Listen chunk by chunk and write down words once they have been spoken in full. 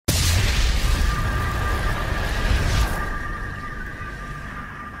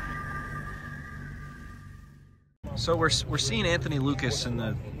So we're seeing Anthony Lucas in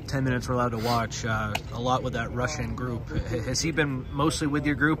the 10 minutes we're allowed to watch a lot with that Russian group. Has he been mostly with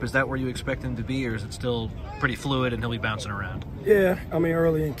your group? Is that where you expect him to be, or is it still pretty fluid and he'll be bouncing around? Yeah, I mean,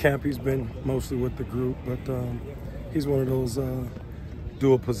 early in camp he's been mostly with the group, but he's one of those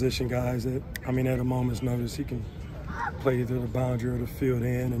dual position guys that, I mean, at a moment's notice he can play either the boundary or the field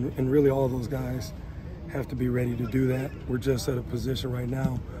end, and really all those guys have to be ready to do that. We're just at a position right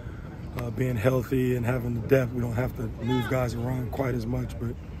now, being healthy and having the depth, we don't have to move guys around quite as much,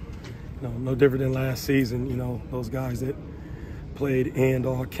 but no different than last season. Those guys that played end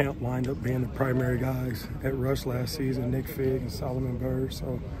all camp lined up being the primary guys at rush last season, Nick Fig and Solomon Bird,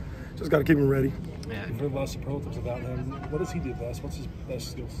 so just got to keep them ready. Yeah. You've heard a lot of superlatives about him. What does he do best? What's his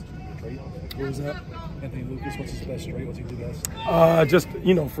best skills trait? What was that? Anthony Lucas, what's his best trait? What's he do best? Just,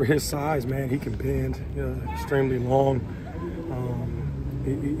 for his size, man, he can bend, extremely long.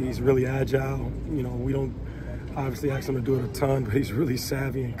 He's really agile. We don't obviously ask him to do it a ton, but he's really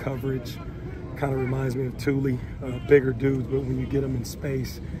savvy in coverage. Kind of reminds me of Thule, bigger dudes, but when you get them in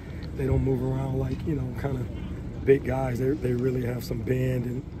space, they don't move around like, kind of big guys. They really have some bend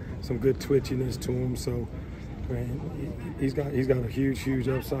and some good twitchiness to them. So, man, he's got a huge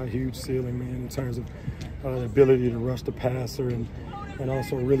upside, huge ceiling, man, in terms of the ability to rush the passer and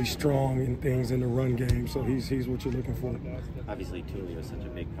also really strong in things in the run game. So he's what you're looking for. Obviously, Thule was such a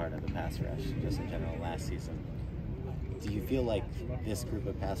big part of the pass rush just in general last season. Do you feel like this group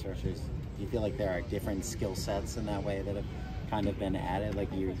of pass rushers, do you feel like there are different skill sets in that way that have kind of been added? Like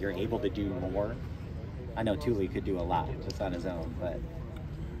you're able to do more? I know Thule could do a lot just on his own, but...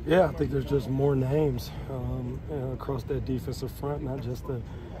 Yeah, I think there's just more names across that defensive front, not just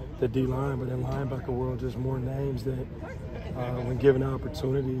the D-line, but in linebacker world, just more names that when given the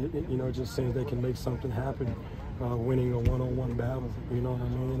opportunity, it just seems they can make something happen, winning a one-on-one battle, you know what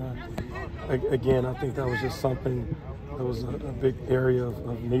I mean? Again, I think that was just something that was a big area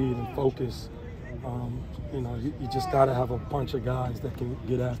of need and focus. You just got to have a bunch of guys that can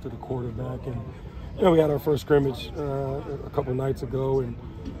get after the quarterback. And we had our first scrimmage a couple nights ago, and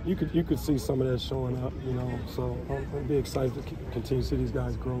you could see some of that showing up. So I'd be excited to continue to see these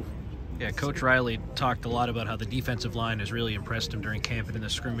guys grow. Yeah, Coach Riley talked a lot about how the defensive line has really impressed him during camp and in the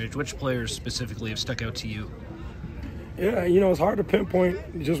scrimmage. Which players specifically have stuck out to you? Yeah, it's hard to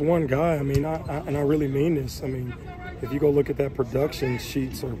pinpoint just one guy. I mean, I really mean this. I mean, if you go look at that production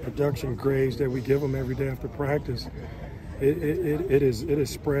sheets or production grades that we give them every day after practice, it is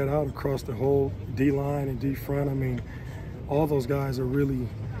spread out across the whole D-line and D-front. I mean, all those guys are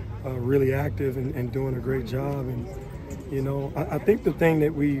really active and doing a great job. And, I think the thing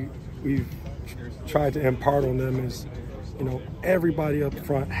that we've tried to impart on them is, everybody up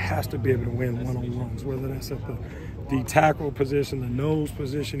front has to be able to win one-on-ones, whether that's at the D-tackle position, the nose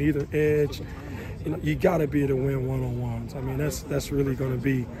position, either edge. You got to be able to win one-on-ones. I mean, that's really going to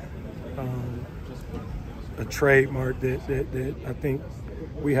be a trademark that I think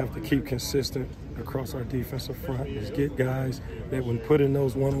we have to keep consistent across our defensive front, is get guys that when put in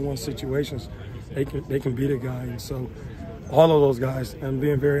those one-on-one situations, they can beat a guy. And so all of those guys, and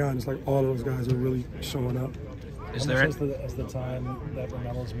being very honest, like all of those guys are really showing up. Is there as the time that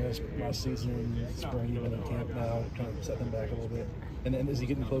Ronaldo's missed last season in spring, even in camp now, kind of set them back a little bit? And is he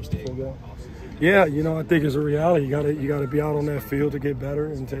getting close to full go? Yeah, I think it's a reality. You got to be out on that field to get better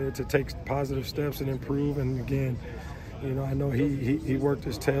and to take positive steps and improve. And again, I know he worked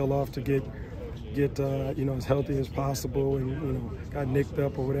his tail off to get as healthy as possible, and got nicked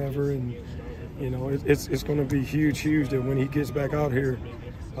up or whatever. And it's going to be huge that when he gets back out here,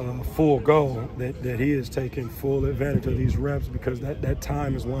 full go, that he is taking full advantage of these reps, because that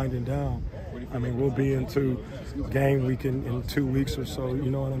time is winding down. I mean, we'll be into game week in 2 weeks or so, you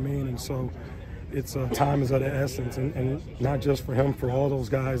know what I mean? And so it's time is of the essence, and not just for him, for all those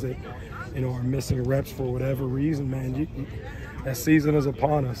guys that, are missing reps for whatever reason, man. That season is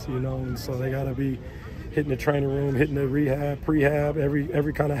upon us, and so they got to be hitting the training room, hitting the rehab, prehab,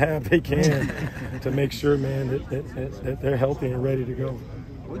 every kind of hab they can to make sure, man, that they're healthy and ready to go.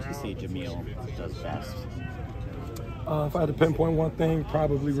 What would you say Jamil does best? If I had to pinpoint one thing,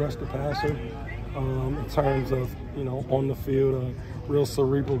 probably rush the passer. In terms of, on the field, a real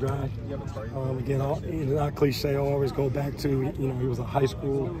cerebral guy. Again, not cliche, I always go back to, he was a high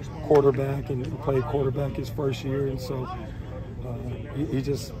school quarterback and he played quarterback his first year. And so he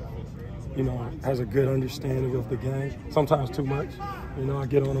just, has a good understanding of the game. Sometimes too much. I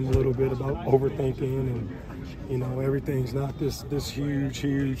get on him a little bit about overthinking and, everything's not this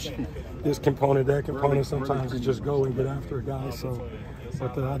huge, this component, that component. Sometimes you just go and get after a guy. So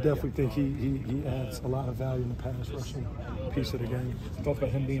But I definitely think he adds a lot of value in the pass rushing piece of the game. You talked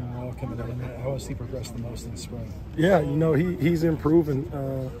about him being raw coming in. How has he progressed the most in the spring? Yeah, you know, he's improving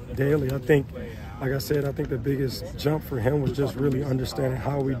daily. I think, like I said, I think the biggest jump for him was just really understanding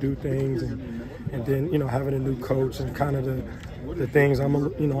how we do things, and then, you know, having a new coach and kind of the things.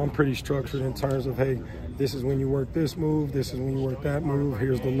 I'm pretty structured in terms of, hey, this is when you work this move, this is when you work that move,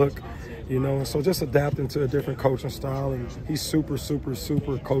 here's the look, you know. And so just adapting to a different coaching style, and he's super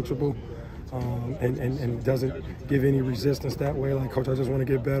coachable, and doesn't give any resistance that way. Like, coach, I just want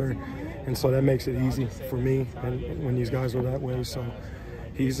to get better, and so that makes it easy for me and when these guys are that way. So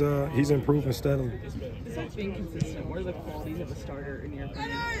he's improving steadily. Besides being consistent, what are the qualities of a starter in your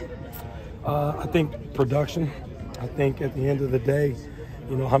opinion? I think production. I think at the end of the day,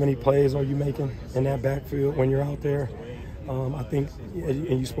 you know, how many plays are you making in that backfield when you're out there? I think,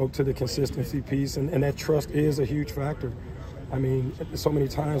 and you spoke to the consistency piece, and that trust is a huge factor. I mean, so many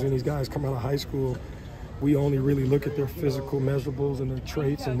times when these guys come out of high school, we only really look at their physical measurables and their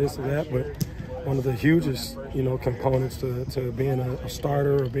traits and this or that, but one of the hugest, you know, components to being a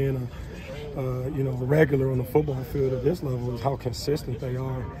starter or being a regular on the football field at this level is how consistent they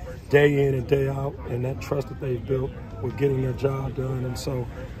are day in and day out, and that trust that they've built with getting their job done. And so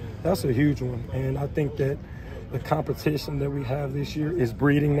that's a huge one. And I think that the competition that we have this year is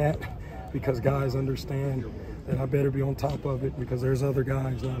breeding that, because guys understand that I better be on top of it, because there's other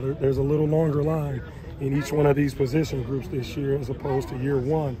guys now. There's a little longer line in each one of these position groups this year as opposed to year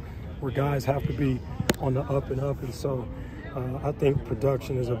one, where guys have to be on the up and up. And so I think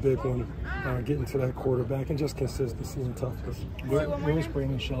production is a big one, getting to that quarterback, and just consistency and toughness. Where is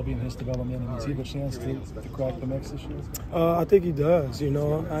Brandon Shelby in his development, and does he have a chance to crack the mix this year? I think he does. You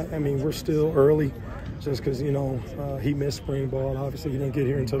know, I mean, we're still early, just because, you know, he missed spring ball. Obviously, he didn't get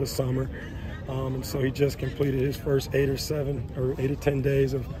here until the summer, and so he just completed his first 8 or 10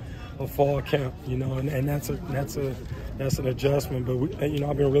 days of fall camp. You know, and that's an adjustment. But you know,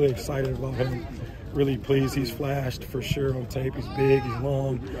 I've been really excited about him. Really pleased. He's flashed for sure on tape. He's big, he's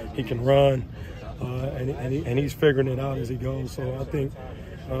long, he can run, and he's figuring it out as he goes. So I think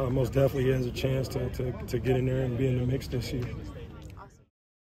most definitely he has a chance to get in there and be in the mix this year.